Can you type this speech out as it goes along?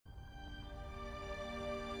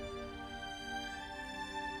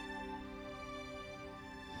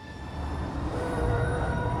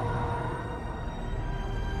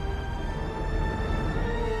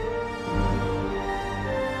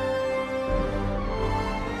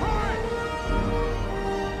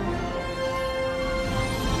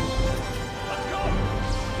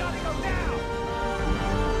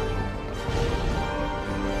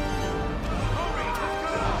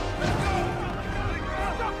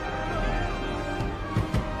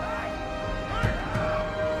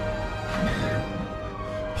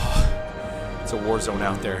It's a war zone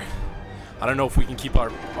out there. I don't know if we can keep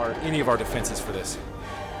any of our defenses for this.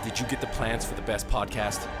 Did you get the plans for the best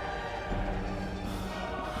podcast?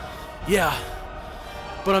 Yeah,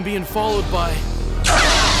 but I'm being followed by...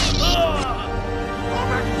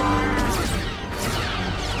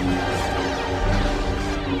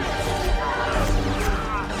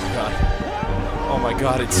 Oh my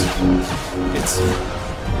God, it's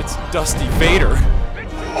Dusty Vader.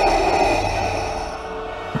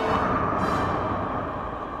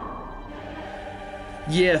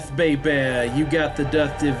 Yes, baby, you got the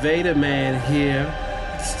Dusty Vader man here.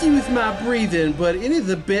 Excuse my breathing, but it is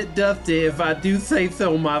a bit dusty if I do say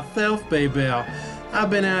so myself, baby. I've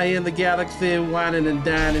been out here in the galaxy whining and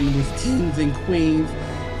dining with kings and queens,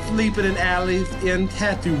 sleeping in alleys in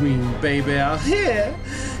Tatooine, baby. Yeah,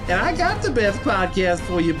 and I got the best podcast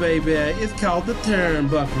for you, baby. It's called The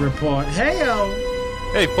Turnbuckle Report.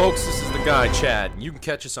 Hey-o! Hey folks, this is the guy, Chad. You can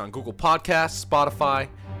catch us on Google Podcasts, Spotify,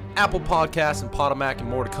 Apple Podcasts, and Podomac, and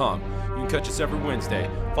more to come. You can catch us every Wednesday.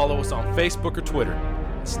 Follow us on Facebook or Twitter.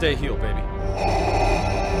 Stay healed, baby.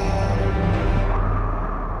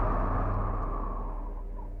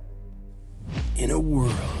 In a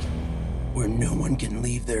world where no one can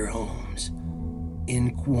leave their homes,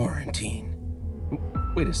 in quarantine.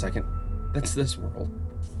 Wait a second. That's this world.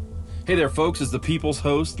 Hey there, folks. It's the People's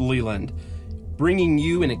host, Leland, bringing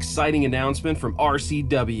you an exciting announcement from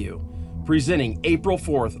RCW. Presenting April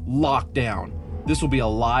 4th, Lockdown. This will be a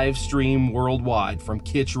live stream worldwide from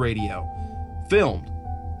Kitsch Radio. Filmed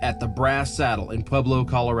at the Brass Saddle in Pueblo,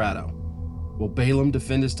 Colorado. Will Balaam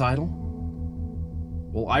defend his title?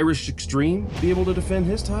 Will Irish Extreme be able to defend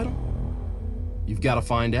his title? You've got to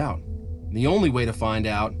find out. And the only way to find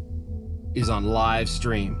out is on live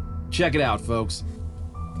stream. Check it out, folks.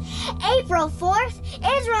 April 4th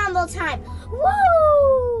is Rumble time.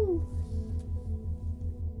 Woo!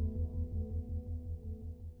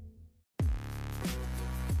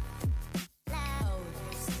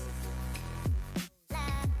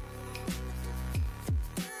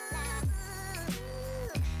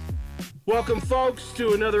 Welcome, folks,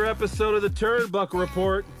 to another episode of the Turnbuckle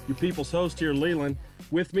Report. Your people's host here, Leland.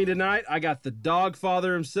 With me tonight, I got the dog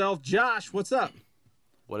father himself, Josh. What's up?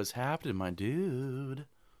 What is happening, my dude?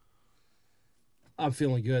 I'm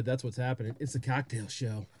feeling good. That's what's happening. It's a cocktail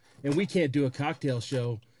show. And we can't do a cocktail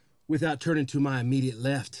show without turning to my immediate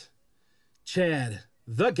left. Chad,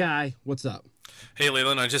 the guy. What's up? Hey,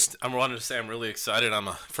 Leland. I wanted to say I'm really excited. I'm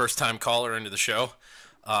a first-time caller into the show.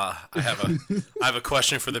 I have a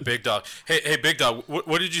question for the big dog. Hey, big dog.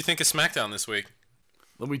 What did you think of SmackDown this week?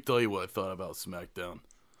 Let me tell you what I thought about SmackDown.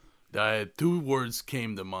 I had two words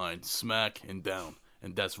came to mind: smack and down.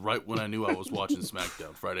 And that's right when I knew I was watching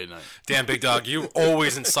SmackDown Friday night. Damn, big dog, you're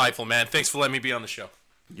always insightful, man. Thanks for letting me be on the show.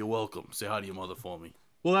 You're welcome. Say hi to your mother for me.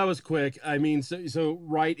 Well, that was quick. I mean, so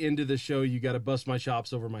right into the show, you got to bust my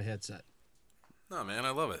chops over my headset. No, man,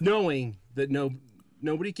 I love it. Knowing that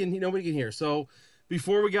nobody can hear. So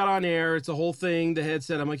before we got on air, it's a whole thing, the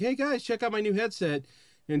headset. I'm like, hey, guys, check out my new headset.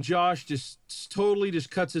 And Josh just totally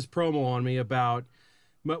cuts his promo on me about...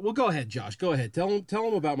 Well, go ahead, Josh. Go ahead. Tell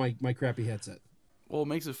him about my crappy headset. Well, it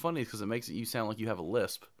makes it funny because it makes you sound like you have a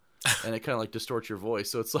lisp. And it kind of like distorts your voice.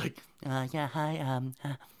 So it's like... Yeah, hi,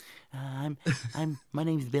 my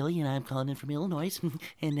name's Billy, and I'm calling in from Illinois,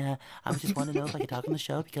 and I was just wanting to know if I could talk on the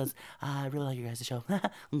show because I really like your guys' show.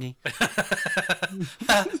 Okay.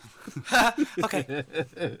 Okay.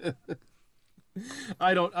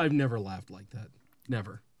 I've never laughed like that.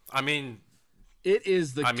 Never. I mean... It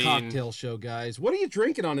is the cocktail show, guys. What are you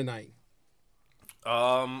drinking on tonight?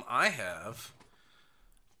 I have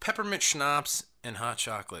peppermint schnapps and hot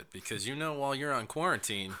chocolate because, while you're on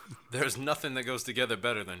quarantine, there's nothing that goes together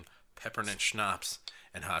better than peppermint schnapps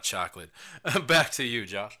and hot chocolate. Back to you,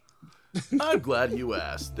 Josh. I'm glad you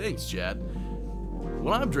asked. Thanks, Chad.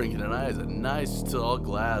 What I'm drinking tonight is a nice tall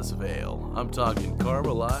glass of ale. I'm talking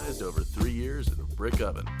caramelized over 3 years in a brick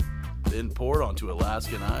oven. Then poured onto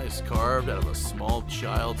Alaskan ice carved out of a small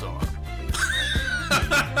child's arm.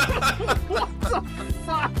 What the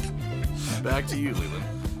fuck? Back to you, Leland.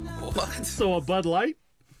 What? So a Bud Light?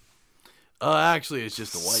 Actually, it's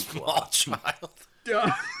just a White Claw. Small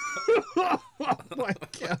child. Oh my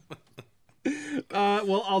God.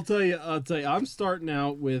 Well, I'll tell you, I'm starting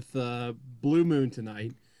out with Blue Moon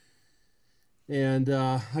tonight. And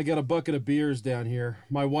I got a bucket of beers down here.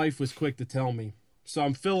 My wife was quick to tell me. So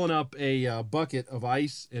I'm filling up a bucket of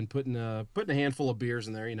ice and putting a handful of beers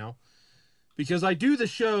in there, because I do the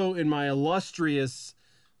show in my illustrious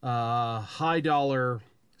high-dollar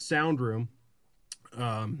sound room,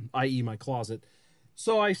 i.e. my closet.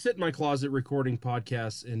 So I sit in my closet recording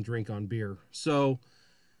podcasts and drink on beer. So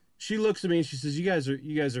she looks at me and she says, "You guys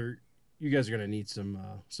are gonna need some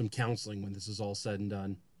counseling when this is all said and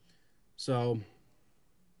done." So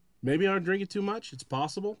maybe I don't drink it too much. It's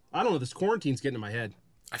possible. I don't know. This quarantine's getting in my head.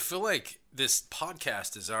 I feel like this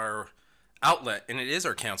podcast is our outlet, and it is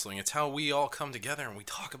our counseling. It's how we all come together and we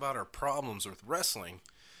talk about our problems with wrestling,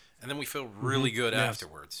 and then we feel really good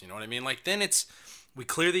afterwards. You know what I mean? Like, then we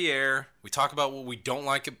clear the air, we talk about what we don't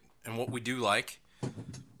like and what we do like,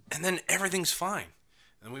 and then everything's fine.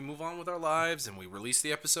 And we move on with our lives, and we release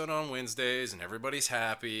the episode on Wednesdays, and everybody's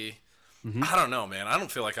happy. I don't know, man. I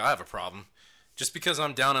don't feel like I have a problem. Just because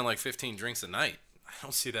I'm down on like 15 drinks a night, I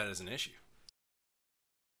don't see that as an issue.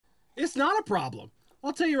 It's not a problem.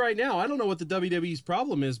 I'll tell you right now, I don't know what the WWE's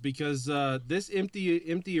problem is, because this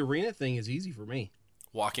empty arena thing is easy for me.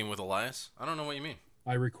 Walking with Elias? I don't know what you mean.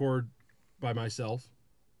 I record by myself,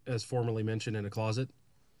 as formerly mentioned, in a closet.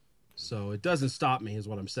 So it doesn't stop me, is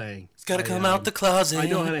what I'm saying. It's got to come out the closet. I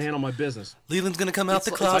know how to handle my business. Leland's going to come out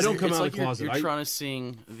the closet. I don't come out like of the closet. You're trying to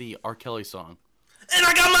sing the R. Kelly song. And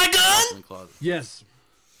I got my gun! In the closet. Yes.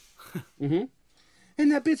 Mm-hmm.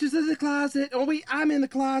 And that bitch is in the closet. Oh, wait, I'm in the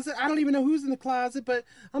closet. I don't even know who's in the closet, but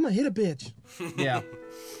I'm going to hit a bitch. Yeah.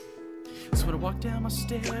 So when I walked down my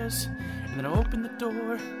stairs, and then I opened the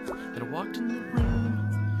door, then I walked in the room,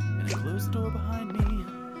 and I closed the door behind me.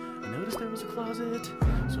 I noticed there was a closet,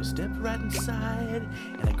 so I stepped right inside,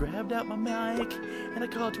 and I grabbed out my mic, and I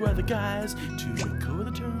called to other guys to go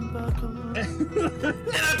the turnbuckle.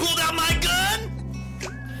 And I pulled out my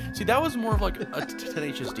gun! See, that was more of like a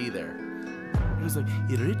Tenacious D there. It was like, I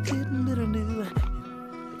could have had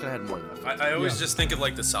more than that. I always just think of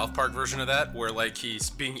like the South Park version of that, where like he's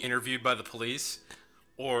being interviewed by the police,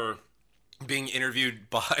 or being interviewed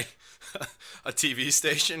by a TV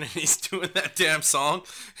station, and he's doing that damn song.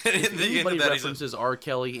 And at the end of that, references R.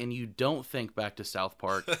 Kelly, and you don't think back to South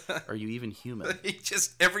Park. Are you even human? He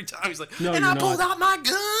just every time he's like, No, and you're I pulled not. out my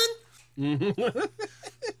gun.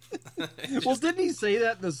 Well, didn't he say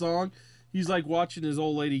that in the song? He's like watching his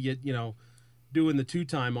old lady get, doing the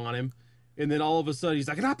 2-time on him. And then all of a sudden he's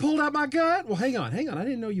like, and I pulled out my gun. Well, hang on. I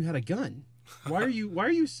didn't know you had a gun. Why are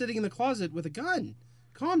you sitting in the closet with a gun?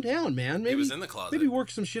 Calm down, man. Maybe He was in the closet. Maybe work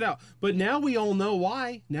some shit out. But now we all know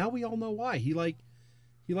why. He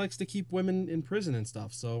likes to keep women in prison and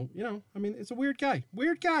stuff. So, it's a weird guy.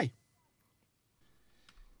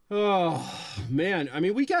 Oh, man. I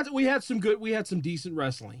mean, we had some decent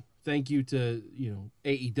wrestling. Thank you to,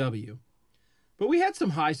 AEW. But we had some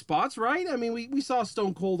high spots, right? I mean, we saw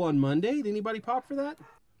Stone Cold on Monday. Did anybody pop for that?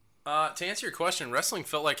 To answer your question, wrestling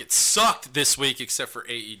felt like it sucked this week, except for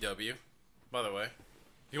AEW. By the way,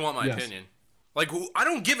 if you want my opinion, like, I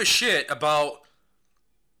don't give a shit about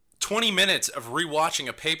 20 minutes of rewatching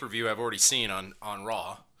a pay-per-view I've already seen on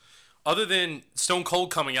Raw, other than Stone Cold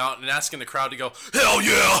coming out and asking the crowd to go, hell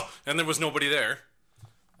yeah, and there was nobody there.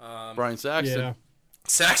 Brian Saxton. Yeah.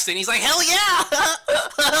 Saxton, he's like, hell yeah,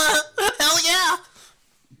 hell yeah.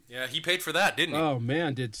 Yeah, he paid for that, didn't he? Oh,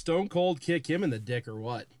 man. Did Stone Cold kick him in the dick or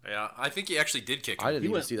what? Yeah, I think he actually did kick him. I didn't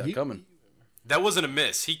even see that coming. That wasn't a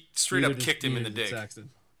miss. He straight Neither up did- kicked him in the neither did dick. Saxton.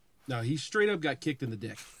 No, he straight up got kicked in the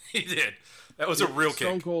dick. He did. That was a real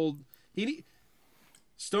Stone kick. Cold.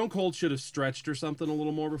 Stone Cold should have stretched or something a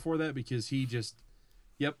little more before that, because he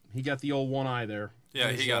got the old one eye there. Yeah,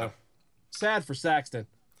 It was, he got him. Sad for Saxton.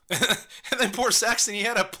 And then poor Saxton, he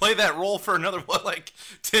had to play that role for another,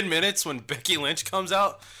 10 minutes when Becky Lynch comes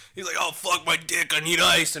out. He's like, oh, fuck my dick, I need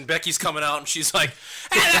ice. And Becky's coming out, and she's like,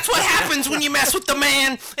 hey, that's what happens when you mess with the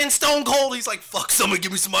man. And Stone Cold, he's like, fuck, someone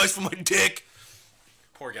give me some ice for my dick.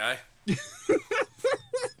 Poor guy.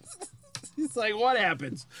 It's like, what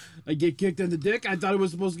happens? I get kicked in the dick? I thought it was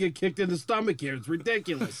supposed to get kicked in the stomach here. It's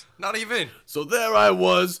ridiculous. Not even. So there I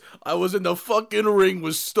was in the fucking ring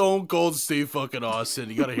with Stone Cold Steve fucking Austin.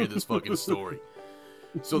 You gotta hear this fucking story.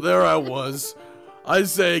 So there I was. I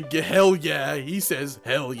say, hell yeah. He says,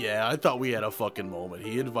 hell yeah. I thought we had a fucking moment.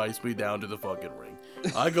 He invites me down to the fucking ring.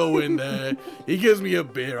 I go in there. He gives me a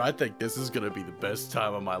beer. I think this is going to be the best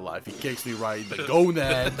time of my life. He kicks me right in the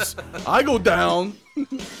gonads. I go down.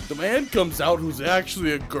 The man comes out, who's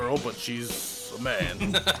actually a girl, but she's a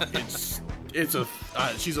man. So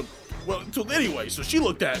anyway, so she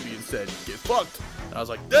looked at me and said, get fucked. And I was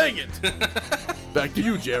like, dang it. Back to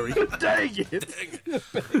you, Jerry. Dang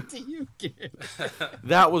it. Back to you, kid.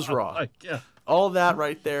 That was raw. My God. All that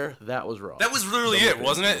right there, that was raw. That was literally it,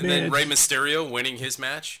 wasn't it? And then Man. Rey Mysterio winning his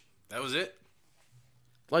match. That was it.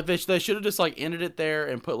 Like, they should have just, ended it there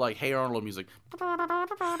and put, Hey Arnold music.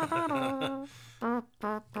 And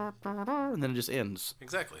then it just ends.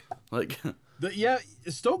 Exactly.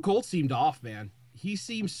 Stone Cold seemed off, man. He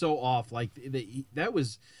seemed so off. That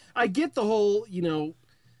was. I get the whole,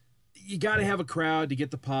 you got to have a crowd to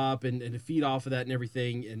get the pop and to feed off of that and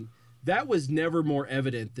everything. And that was never more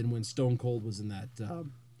evident than when Stone Cold was in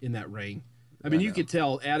that ring. I mean, you could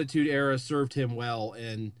tell Attitude Era served him well.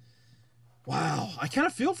 And wow, I kind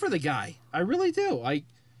of feel for the guy. I really do.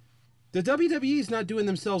 The WWE is not doing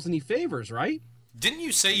themselves any favors, right? Didn't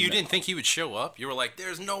you say you didn't think he would show up? You were like,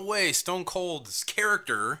 there's no way Stone Cold's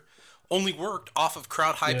character only worked off of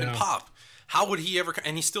crowd hype and pop. How would he ever...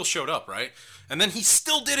 And he still showed up, right? And then he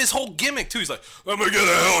still did his whole gimmick, too. He's like, let me get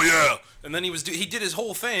a hell yeah. And then he did his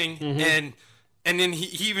whole thing, and then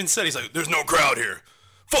he even said, he's like, there's no crowd here.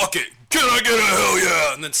 Fuck it. Can I get a hell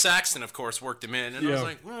yeah? And then Saxton, of course, worked him in. And I was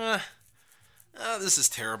like, this is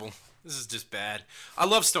terrible. This is just bad. I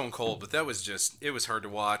love Stone Cold, but that was just... It was hard to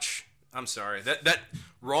watch. I'm sorry. That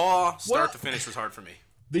Raw start to finish was hard for me.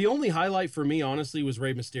 The only highlight for me, honestly, was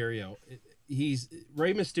Rey Mysterio. He's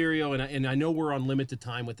Rey Mysterio, and I know we're on limited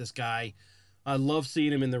time with this guy. I love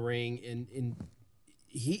seeing him in the ring, and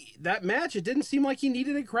that match, it didn't seem like he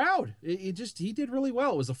needed a crowd. He did really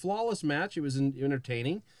well. It was a flawless match. It was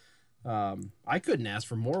entertaining. I couldn't ask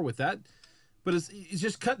for more with that. But it's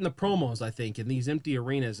just cutting the promos, I think, in these empty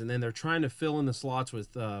arenas, and then they're trying to fill in the slots with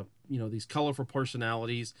these colorful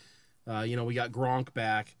personalities. We got Gronk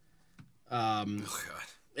back. Oh God.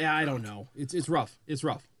 Yeah, I don't know. It's rough. It's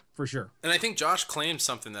rough for sure. And I think Josh claimed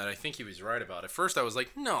something that I think he was right about. At first, I was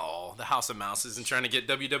like, no, the House of Mouse isn't trying to get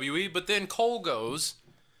WWE. But then Cole goes,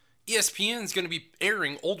 ESPN's going to be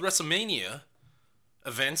airing old WrestleMania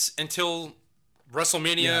events until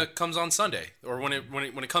WrestleMania comes on Sunday or when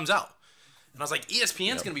it comes out. And I was like,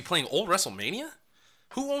 ESPN's going to be playing old WrestleMania?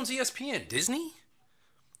 Who owns ESPN? Disney?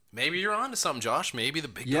 Maybe you're on to something, Josh. Maybe the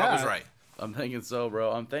big dog was right. I'm thinking so,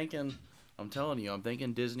 bro. I'm telling you, I'm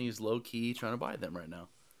thinking Disney's low-key trying to buy them right now.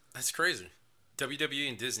 That's crazy. WWE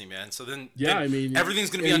and Disney, man. So then, I mean, everything's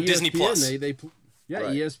going to be on ESPN, Disney Plus.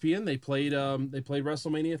 ESPN, they played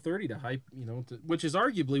WrestleMania 30 to hype, which is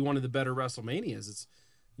arguably one of the better WrestleManias. It's,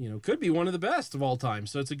 could be one of the best of all time.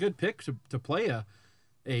 So it's a good pick to play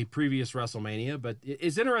a previous WrestleMania. But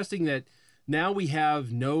it's interesting that now we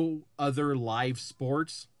have no other live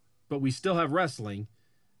sports, but we still have wrestling.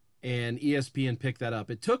 And ESPN picked that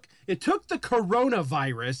up. It took the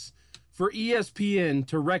coronavirus for ESPN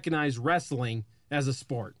to recognize wrestling as a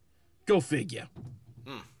sport. Go figure.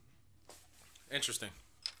 Interesting.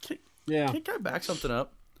 Can I back something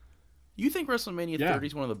up? You think WrestleMania 30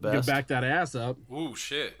 is one of the best? You back that ass up. Ooh,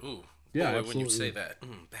 shit. Ooh. Yeah, boy, when you say that.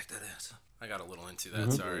 Back that ass up. I got a little into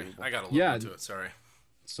that. Sorry. I got a little into it.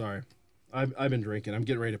 Sorry. I've been drinking. I'm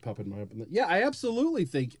getting ready to pop in my... Yeah, I absolutely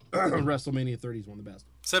think WrestleMania 30 is one of the best.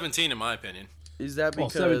 17, in my opinion. Is that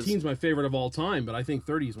because... 17 is my favorite of all time, but I think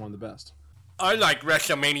 30 is one of the best. I like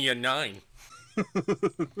WrestleMania 9.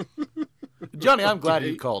 Johnny, I'm glad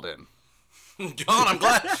you called in. John, I'm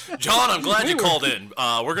glad you called in.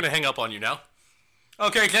 We're going to hang up on you now.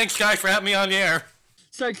 Okay, thanks, guys, for having me on the air.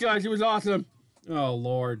 Thanks, guys. It was awesome. Oh,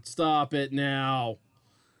 Lord. Stop it now.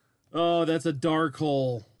 Oh, that's a dark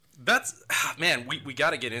hole. That's... Man, we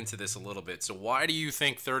got to get into this a little bit. So why do you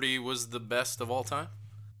think 30 was the best of all time?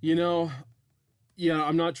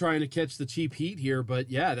 I'm not trying to catch the cheap heat here,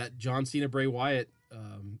 but yeah, that John Cena Bray Wyatt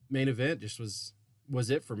main event just was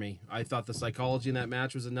it for me. I thought the psychology in that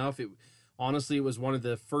match was enough. Honestly, it was one of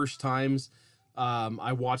the first times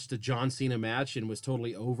I watched a John Cena match and was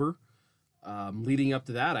totally over. Leading up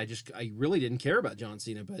to that, I really didn't care about John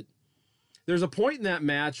Cena, but there's a point in that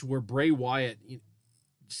match where Bray Wyatt,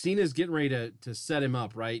 Cena's getting ready to set him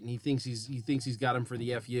up, right? And he thinks he's got him for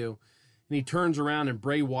the FU. And he turns around and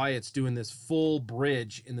Bray Wyatt's doing this full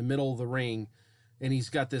bridge in the middle of the ring. And he's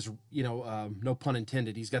got this, no pun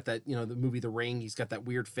intended. He's got that, the movie The Ring. He's got that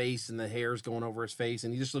weird face and the hair's going over his face.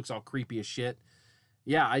 And he just looks all creepy as shit.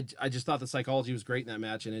 Yeah, I just thought the psychology was great in that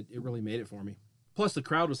match. And it really made it for me. Plus, the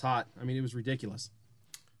crowd was hot. I mean, it was ridiculous.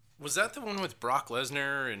 Was that the one with Brock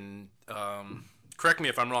Lesnar and... correct me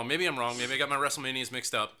if I'm wrong. Maybe I'm wrong. Maybe I got my WrestleManias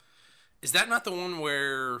mixed up. Is that not the one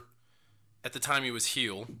where... At the time, he was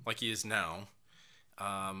heel, like he is now.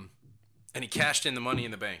 And he cashed in the Money in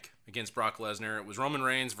the Bank against Brock Lesnar. It was Roman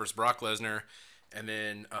Reigns versus Brock Lesnar. And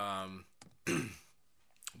then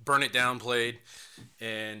Burn It Down played.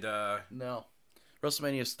 And... No.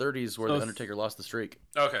 WrestleMania's 30 is where The Undertaker lost the streak.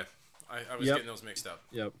 Okay. I was getting those mixed up.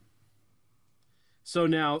 Yep. So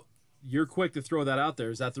now, you're quick to throw that out there.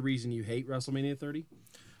 Is that the reason you hate WrestleMania 30?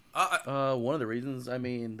 One of the reasons. I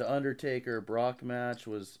mean, the Undertaker-Brock match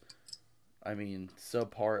was...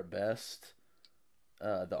 subpar at best.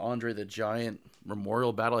 The Andre the Giant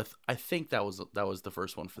Memorial Battle. I think that was the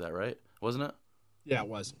first one for that, right? Wasn't it? Yeah, it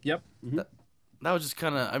was. Yep. Mm-hmm. That was just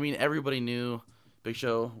kind of. Everybody knew Big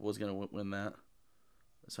Show was gonna win that.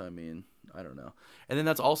 So I mean, I don't know. And then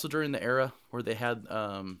that's also during the era where they had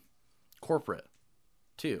corporate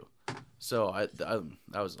too. So I thought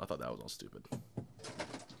that was all stupid.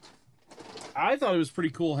 I thought it was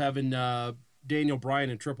pretty cool having Daniel Bryan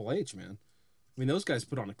and Triple H, man. I mean, those guys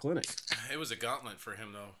put on a clinic. It was a gauntlet for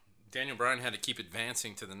him, though. Daniel Bryan had to keep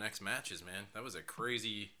advancing to the next matches, man. That was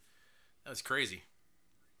crazy.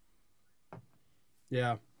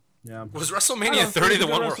 Yeah. Yeah. Was WrestleMania 30 the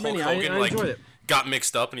one where Hulk WrestleMania. Hogan I enjoyed it. got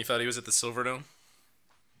mixed up and he thought he was at the Silverdome?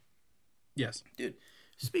 Yes. Dude,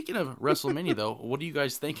 speaking of WrestleMania, though, what do you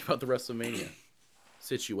guys think about the WrestleMania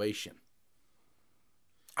situation?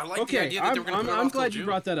 I like the idea that they were going to put it I'm off till glad you June.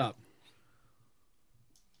 brought that up.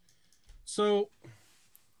 So,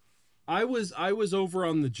 I was over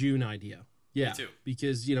on the June idea. Yeah. Me too.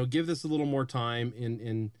 Because, give this a little more time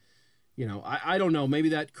and I don't know, maybe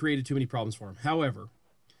that created too many problems for him. However,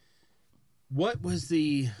 what was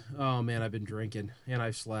oh man, I've been drinking and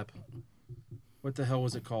I've slept. What the hell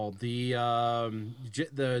was it called?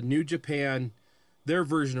 The New Japan, their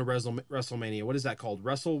version of WrestleMania. What is that called?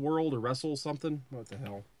 Wrestle World or Wrestle something? What the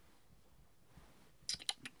hell?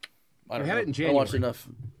 I don't had know. it in I January. watched enough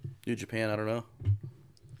New Japan. I don't know.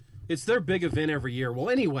 It's their big event every year. Well,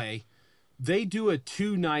 anyway, they do a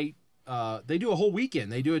 2-night. They do a whole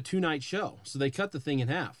weekend. They do a 2-night show. So they cut the thing in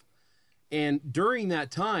half. And during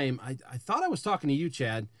that time, I thought I was talking to you,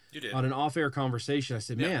 Chad, You did. on an off-air conversation. I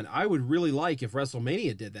said, Yeah. man, I would really like if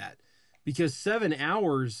WrestleMania did that, because 7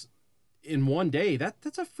 hours in one day,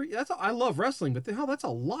 I love wrestling, but the hell, that's a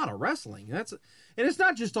lot of wrestling. And it's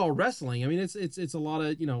not just all wrestling. I mean, it's a lot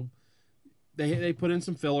of, they put in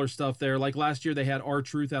some filler stuff there. Like last year, they had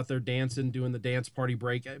R-Truth out there dancing, doing the dance party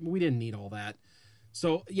break. We didn't need all that.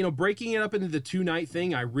 So, breaking it up into the 2-night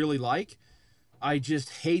thing, I really like. I just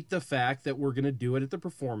hate the fact that we're going to do it at the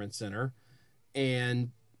Performance Center, and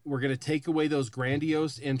we're going to take away those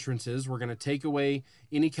grandiose entrances. We're going to take away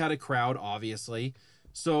any kind of crowd, obviously.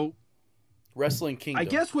 So Wrestling Kingdom. I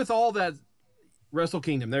guess with all that, Wrestle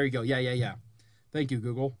Kingdom, there you go. Yeah. Thank you,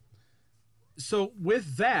 Google. So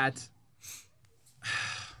with that,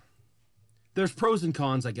 there's pros and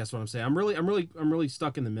cons, I guess what I'm saying. I'm really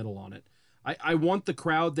stuck in the middle on it. I want the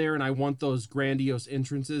crowd there, and I want those grandiose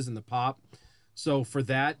entrances and the pop. So for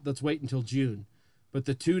that, let's wait until June. But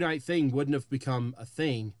the 2-night thing wouldn't have become a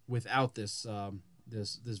thing without this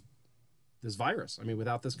this virus. I mean,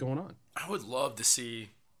 without this going on. I would love to see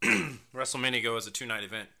WrestleMania go as a 2-night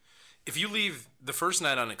event. If you leave the first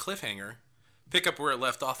night on a cliffhanger, pick up where it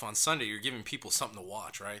left off on Sunday, you're giving people something to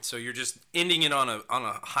watch, right? So you're just ending it on a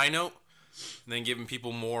high note, and then giving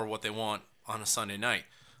people more what they want on a Sunday night.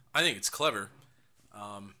 I think it's clever.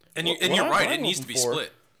 And you're right, it needs to be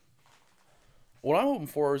split. What I'm hoping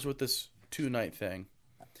for is with this 2-night thing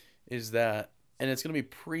is that, and it's going to be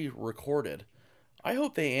pre-recorded, I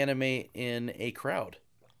hope they animate in a crowd.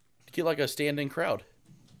 To get like a standing crowd.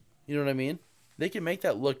 You know what I mean? They can make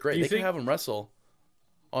that look great. They can have them wrestle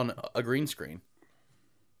on a green screen.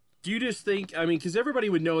 Do you just think, I mean, because everybody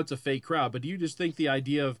would know it's a fake crowd, but do you just think the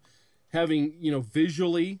idea of having,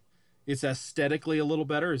 visually, it's aesthetically a little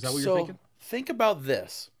better? Is that what you're thinking? Think about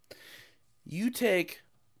this. You take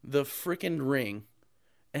the freaking ring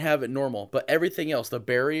and have it normal, but everything else, the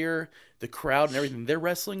barrier, the crowd and everything, they're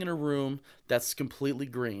wrestling in a room that's completely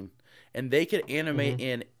green. And they could animate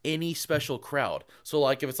in any special crowd. So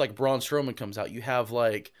like if it's like Braun Strowman comes out, you have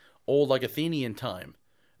like old like Athenian time.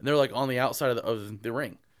 And they're like on the outside of the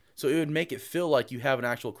ring. So it would make it feel like you have an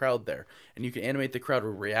actual crowd there. And you can animate the crowd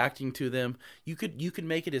reacting to them. You could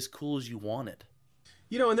make it as cool as you want it.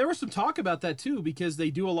 And there was some talk about that too, because they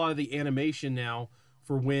do a lot of the animation now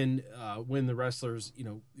for when the wrestlers,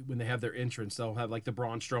 when they have their entrance, they'll have like the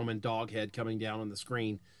Braun Strowman dog head coming down on the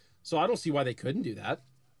screen. So I don't see why they couldn't do that.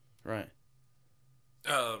 Right.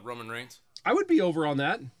 Roman Reigns. I would be over on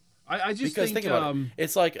that. I just because think about it.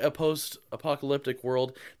 It's like a post-apocalyptic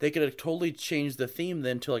world. They could have totally changed the theme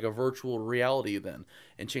then to like a virtual reality then,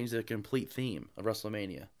 and changed the complete theme of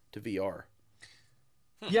WrestleMania to VR.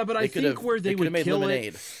 Yeah, but I think where they would kill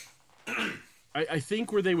Lemonade. it. I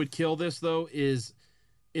think where they would kill this though is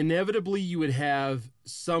inevitably you would have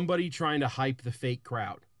somebody trying to hype the fake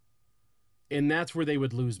crowd, and that's where they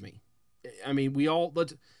would lose me. I mean,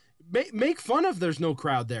 let's make fun of there's no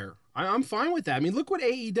crowd there. I'm fine with that. I mean, look what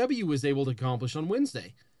AEW was able to accomplish on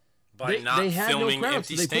Wednesday. By not filming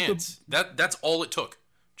empty so stands. That's all it took.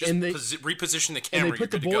 Just reposition the camera. And they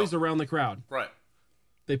put the boys around the crowd. Right.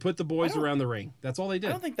 They put the boys around the ring. That's all they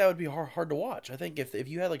did. I don't think that would be hard to watch. I think if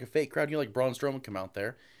you had like a fake crowd, like Braun Strowman come out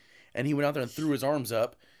there, and he went out there and threw his arms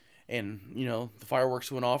up, and the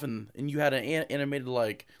fireworks went off, and you had an animated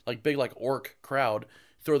like big like orc crowd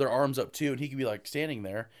throw their arms up too, and he could be like standing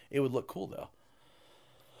there. It would look cool though.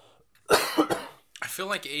 I feel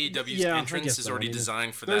like AEW's entrance is already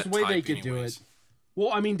designed for that. There's a way type they could anyways. do it.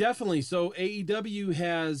 Well, I mean, definitely. So AEW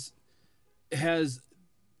has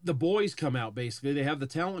the boys come out, basically. They have the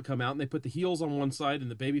talent come out, and they put the heels on one side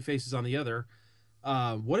and the baby faces on the other.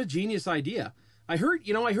 What a genius idea. I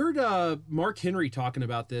heard Mark Henry talking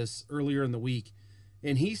about this earlier in the week,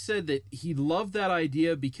 and he said that he loved that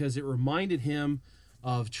idea because it reminded him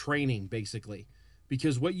of training, basically.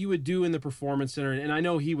 Because what you would do in the Performance Center, and I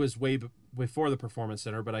know he was way before the Performance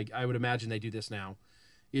Center, but I would imagine they do this now,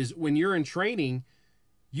 is when you're in training,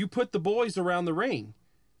 you put the boys around the ring,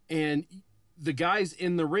 and the guys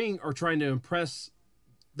in the ring are trying to impress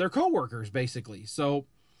their coworkers, basically. So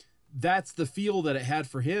that's the feel that it had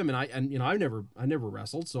for him. And I never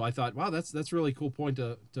wrestled, so I thought, wow, that's a really cool point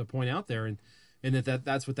to point out there, and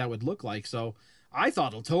that's what that would look like. So I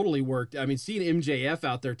thought it totally worked. I mean, seeing MJF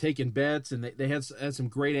out there taking bets, and they had some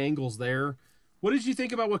great angles there. What did you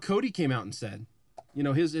think about what Cody came out and said?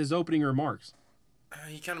 His opening remarks.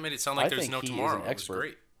 He kind of made it sound like there's no tomorrow. It was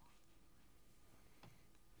great.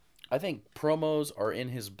 I think promos are in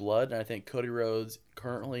his blood, and I think Cody Rhodes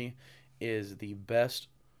currently is the best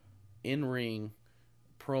in-ring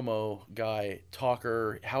promo guy,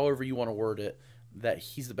 talker, however you want to word it, that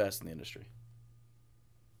he's the best in the industry.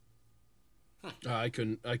 I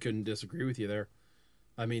couldn't disagree with you there.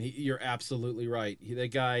 I mean, you're absolutely right.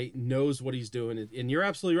 That guy knows what he's doing, and you're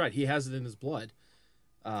absolutely right. He has it in his blood.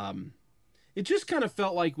 It just kind of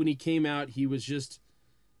felt like when he came out, he was just,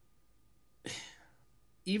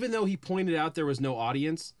 even though he pointed out there was no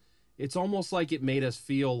audience, it's almost like it made us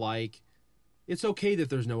feel like it's okay that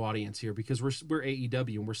there's no audience here because we're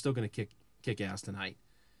AEW and we're still going to kick ass tonight.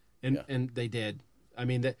 And they did. I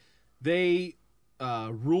mean, they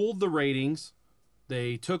ruled the ratings.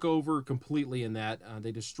 They took over completely in that.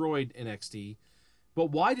 They destroyed NXT.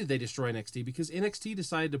 But why did they destroy NXT? Because NXT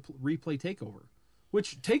decided to replay TakeOver,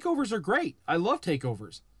 which takeovers are great. I love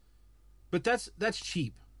takeovers. But that's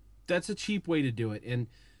cheap. That's a cheap way to do it. And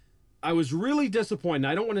I was really disappointed.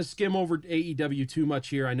 I don't want to skim over AEW too much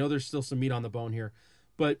here. I know there's still some meat on the bone here.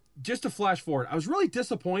 But just to flash forward, I was really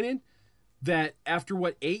disappointed that after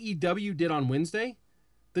what AEW did on Wednesday,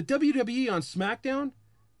 the WWE on SmackDown,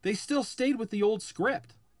 they still stayed with the old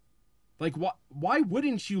script. Like, why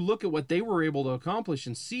wouldn't you look at what they were able to accomplish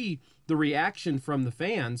and see the reaction from the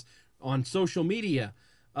fans on social media?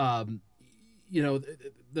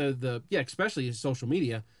 Especially social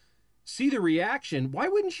media. See the reaction. Why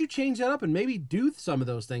wouldn't you change that up and maybe do some of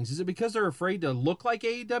those things? Is it because they're afraid to look like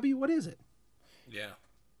AEW? What is it? Yeah.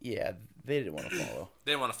 Yeah, they didn't want to follow.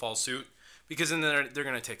 They didn't want to follow suit because then they're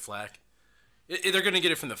going to take flack. They're going to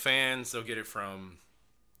get it from the fans. They'll get it from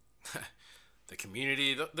the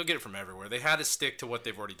community. They'll get it from everywhere. They had to stick to what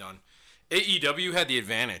they've already done. AEW had the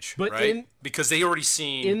advantage, but right? Because they already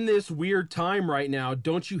seen... In this weird time right now,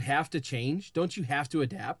 don't you have to change? Don't you have to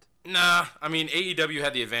adapt? Nah, I mean, AEW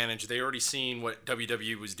had the advantage. They already seen what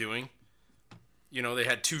WWE was doing. They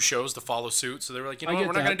had 2 shows to follow suit, so they were like, we're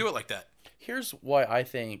not going to do it like that. Here's why I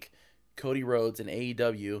think Cody Rhodes and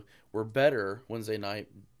AEW were better Wednesday night.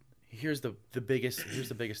 Here's the biggest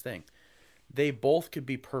thing. They both could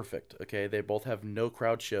be perfect, okay? They both have no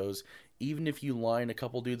crowd shows. Even if you line a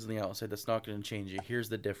couple dudes on the outside, that's not going to change it. Here's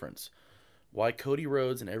the difference. Why Cody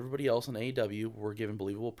Rhodes and everybody else in AEW were given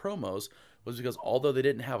believable promos was because although they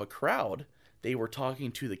didn't have a crowd, they were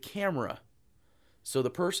talking to the camera. So the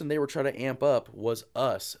person they were trying to amp up was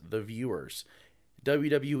us, the viewers.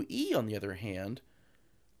 WWE, on the other hand,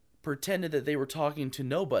 pretended that they were talking to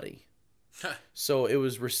nobody. So it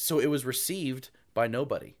was received by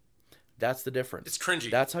nobody. That's the difference. It's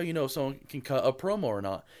cringy. That's how you know if someone can cut a promo or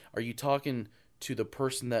not. Are you talking to the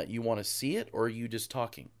person that you want to see it, or are you just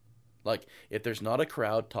talking? Like, if there's not a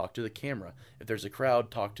crowd, talk to the camera. If there's a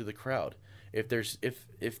crowd, talk to the crowd. If there's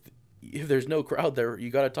no crowd there,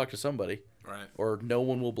 you got to talk to somebody. Right. Or no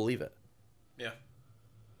one will believe it. Yeah.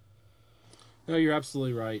 No, you're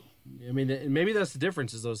absolutely right. I mean, maybe that's the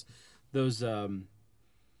difference is those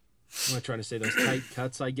what am I trying to say? Those tight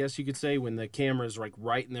cuts, I guess you could say, when the camera's like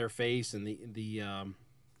right in their face and the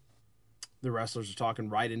wrestlers are talking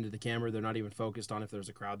right into the camera. They're not even focused on if there's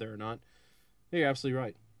a crowd there or not. Yeah, you're absolutely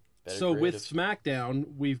right. So creative. With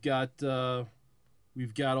SmackDown, we've got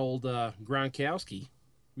old Gronkowski.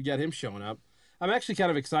 We got him showing up. I'm actually kind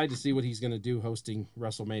of excited to see what he's going to do hosting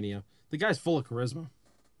WrestleMania. The guy's full of charisma.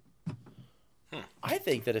 I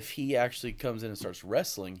think that if he actually comes in and starts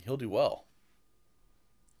wrestling, he'll do well.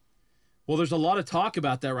 Well, there's a lot of talk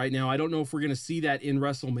about that right now. I don't know if we're going to see that in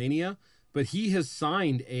WrestleMania, but he has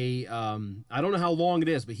signed a I don't know how long it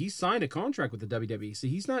is, but he signed a contract with the WWE. So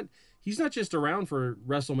he's not just around for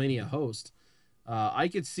WrestleMania host. I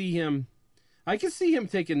could see him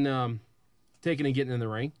taking and getting in the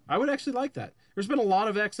ring. I would actually like that. There's been a lot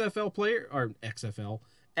of XNFL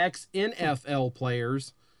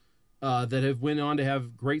players that have went on to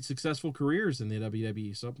have great successful careers in the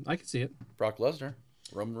WWE. So I could see it. Brock Lesnar,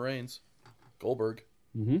 Roman Reigns, Goldberg.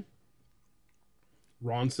 Mm-hmm.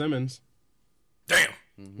 Ron Simmons. Damn.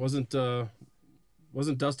 Wasn't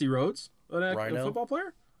Dusty Rhodes a football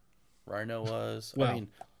player? Rhino was. Well, I mean,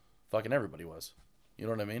 fucking everybody was. You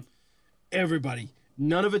know what I mean? Everybody.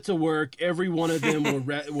 None of it to work. Every one of them were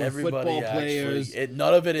football players.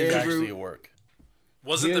 None of it is actually a work.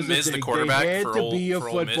 Wasn't The Miz the quarterback they had for to Ole be a for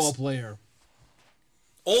Ole football Miz? player.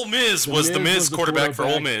 Ole Miz was The Miz the quarterback for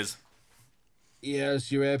Ole quarterback. Miz.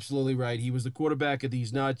 Yes, you're absolutely right. He was the quarterback of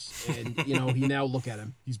these nuts, and he now look at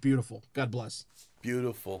him. He's beautiful. God bless.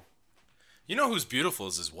 Beautiful. You know who's beautiful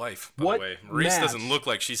is his wife, by What the way. Maurice match? doesn't look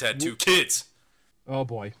like she's had 2 kids. Oh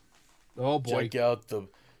boy. Oh boy.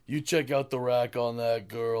 Check out the rack on that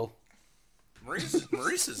girl.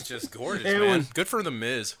 Maurice is just gorgeous, It man. was- Good for The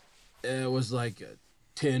Miz. It was like a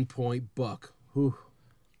 10-point buck. Whew.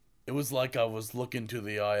 It was like I was looking to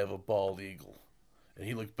the eye of a bald eagle. And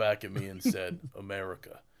he looked back at me and said,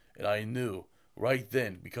 America. And I knew right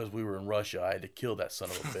then, because we were in Russia, I had to kill that son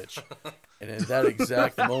of a bitch. And in that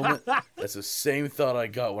exact moment, that's the same thought I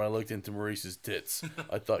got when I looked into Maurice's tits.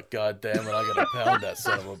 I thought, God damn it, I gotta pound that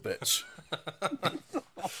son of a bitch.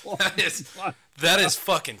 That is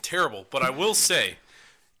fucking terrible. But I will say,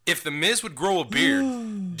 if The Miz would grow a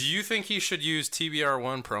beard, do you think he should use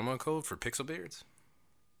TBR1 promo code for Pixel Beards?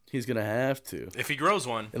 He's gonna have to. If he grows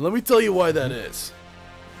one. And let me tell you why that is.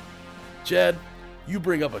 Chad, you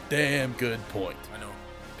bring up a damn good point. I know.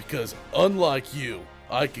 Because unlike you,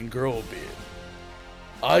 I can grow a beard.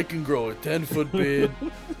 I can grow a 10-foot beard.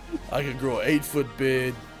 I can grow an 8-foot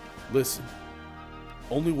beard. Listen,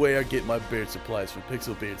 only way I get my beard supply is from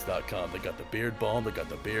pixelbeards.com. They got the beard balm, they got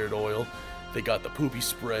the beard oil, they got the poopy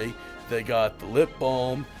spray, they got the lip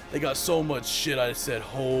balm, they got so much shit I said,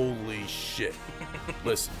 holy shit.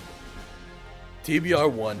 Listen,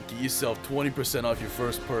 TBR1, get yourself 20% off your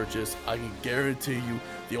first purchase. I can guarantee you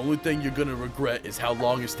the only thing you're going to regret is how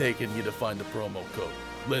long it's taken you to find the promo code.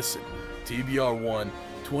 Listen, TBR1,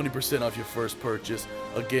 20% off your first purchase.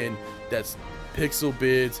 Again, that's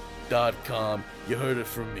pixelbids.com. You heard it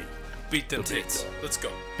from me. Beat them tits. Let's go.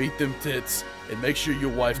 Beat them tits, and make sure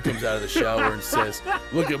your wife comes out of the shower and says,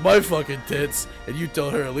 look at my fucking tits, and you tell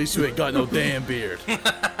her at least you ain't got no damn beard.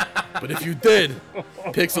 But if you did,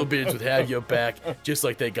 Pixel Beards would have your back just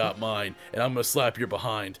like they got mine, and I'm gonna slap your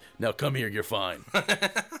behind. Now come here, you're fine.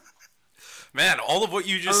 Man, all of what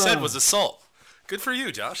you just said was assault. Good for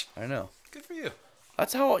you, Josh. I know. Good for you.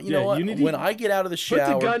 That's how, you know what, you need to when I get out of the Put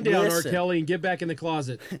shower, the gun down, listen, R. Kelly, and get back in the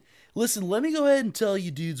closet. listen, let me go ahead and tell you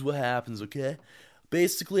dudes what happens, okay?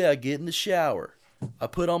 Basically, I get in the shower, I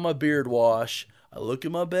put on my beard wash, I look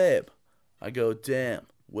at my babe, I go, damn,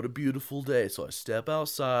 what a beautiful day. So I step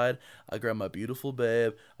outside, I grab my beautiful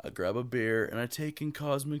babe, I grab a beer, and I take in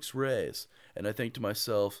Cosmic's rays. And I think to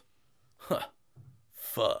myself, huh,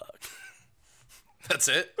 fuck. That's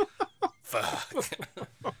it? Fuck.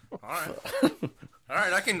 All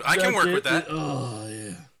right, I can work with that. Oh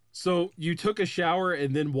yeah. So you took a shower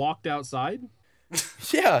and then walked outside?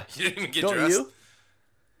 Yeah. You didn't even get Don't dressed? you?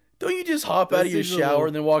 Don't you just hop out of your seems a shower little-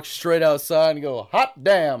 and then walk straight outside and go, hot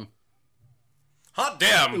damn. Hot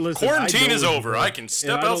damn. Listen, Quarantine I is know over. you, I can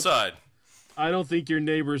step I don't- outside. I don't think your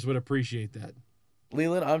neighbors would appreciate that.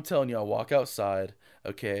 Leland, I'm telling you, I walk outside,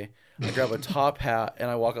 okay? I grab a top hat and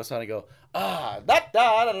I walk outside and go, da da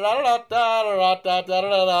da da da da da da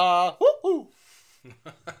da da. Woo-hoo.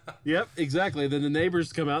 Yep, exactly. Then the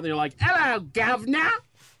neighbors come out and they're like, "Hello, governor."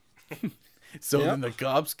 So Yep. then the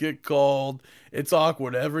cops get called. It's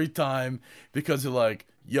awkward every time because they're like,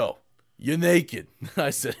 yo, you're naked.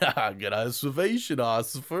 I said, good observation,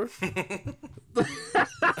 officer.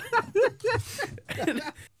 And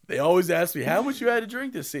they always ask me, how much you had to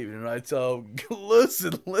drink this evening? And I tell them,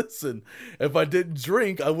 listen. If I didn't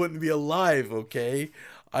drink, I wouldn't be alive, okay?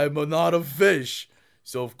 I'm not a fish.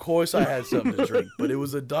 So, of course, I had something to drink. But it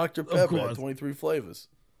was a Dr. Pepper. It had course. 23 flavors.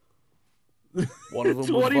 One of them was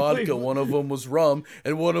 20 vodka, flavors. one of them was rum,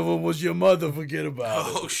 and one of them was your mother. Forget about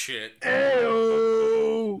it. Oh, shit.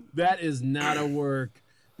 Ew, that is not a work.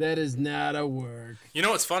 That is not a work. You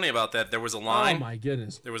know what's funny about that? There was a Oh line. my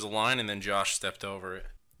goodness. There was a line, and then Josh stepped over it.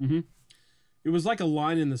 It was like a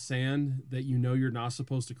line in the sand that you know you're not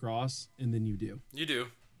supposed to cross, and then you do. You do.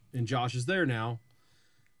 And Josh is there now.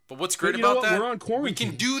 But what's great you know about what? that? We're on We quarantine.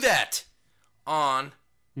 can do that. on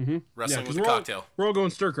Mm-hmm. Wrestling with a Cocktail. We're all going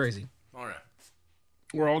stir crazy. All right.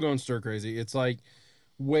 We're all going stir crazy. It's like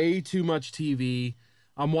way too much TV.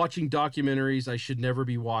 I'm watching documentaries I should never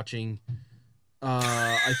be watching.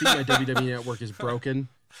 I think my WWE network is broken.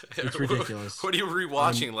 It's ridiculous. What are you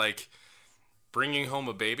rewatching? Like Bringing Home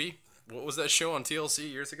a Baby? What was that show on TLC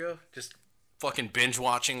years ago? Just fucking binge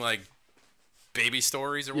watching like baby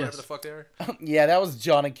stories or whatever the fuck they are. Yeah, that was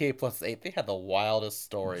John and K plus 8. They had the wildest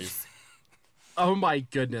stories. Oh my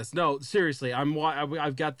goodness! No, seriously,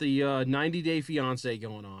 I've got the 90 Day Fiance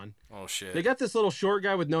going on. Oh shit! They got this little short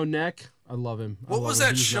guy with no neck. I love him. What was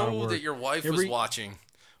that show that your wife was watching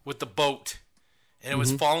with the boat? And it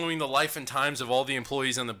was following the life and times of all the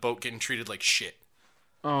employees on the boat getting treated like shit.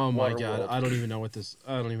 Oh my god! I don't even know what this.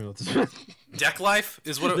 I don't even know what this is. Deck Life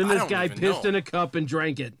is what. Then this guy pissed in a cup and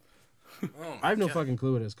drank it. Oh I have no fucking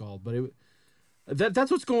clue what it's called, but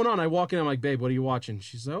that's what's going on. I walk in, I'm like, babe, what are you watching?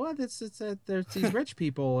 She's like, oh, there's these rich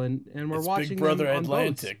people, and we're It's watching Big Brother them on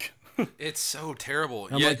Atlantic. It's so terrible.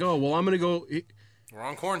 I'm like, oh well, I'm gonna go. We're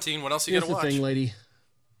on quarantine. What else you Here's gotta watch? the thing, lady.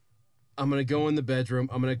 I'm gonna go in the bedroom.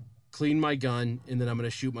 I'm gonna clean my gun, and then I'm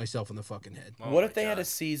gonna shoot myself in the fucking head. Oh What if they had a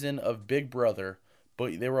season of Big Brother,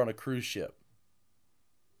 but they were on a cruise ship?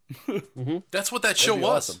 That's what that show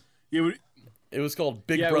was. Awesome. It was called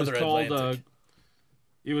Big Brother Atlantic.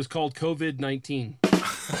 It was called COVID-19,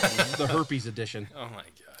 the herpes edition. Oh my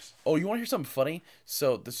gosh. Oh, you want to hear something funny?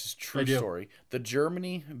 So this is true story. The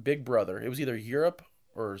Germany Big Brother. It was either Europe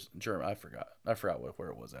or Germany. I forgot where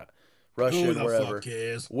it was at. Russia, wherever.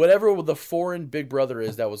 Whatever the foreign Big Brother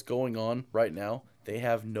is that was going on right now, they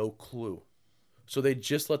have no clue. So they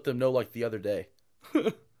just let them know like the other day.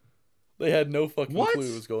 They had no fucking clue what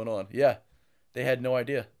was going on. Yeah. They had no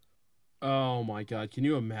idea. Oh my god. Can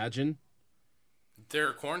you imagine?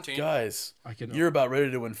 They're quarantined. Guys, you're about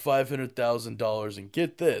ready to win $500,000 and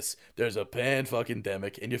get this. There's a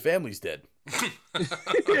pan-fucking-demic and your family's dead.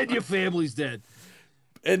 And your family's dead.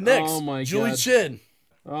 And next, Julie Chen.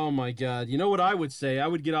 Oh my god. You know what I would say? I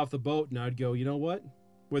would get off the boat and I'd go, you know what?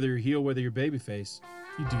 Whether you're heel, whether you're babyface,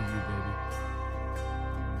 you do you, baby.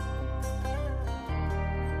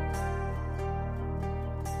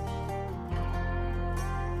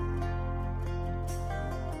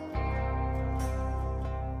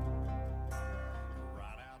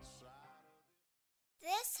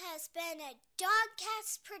 This has been a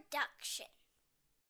Dogcast production.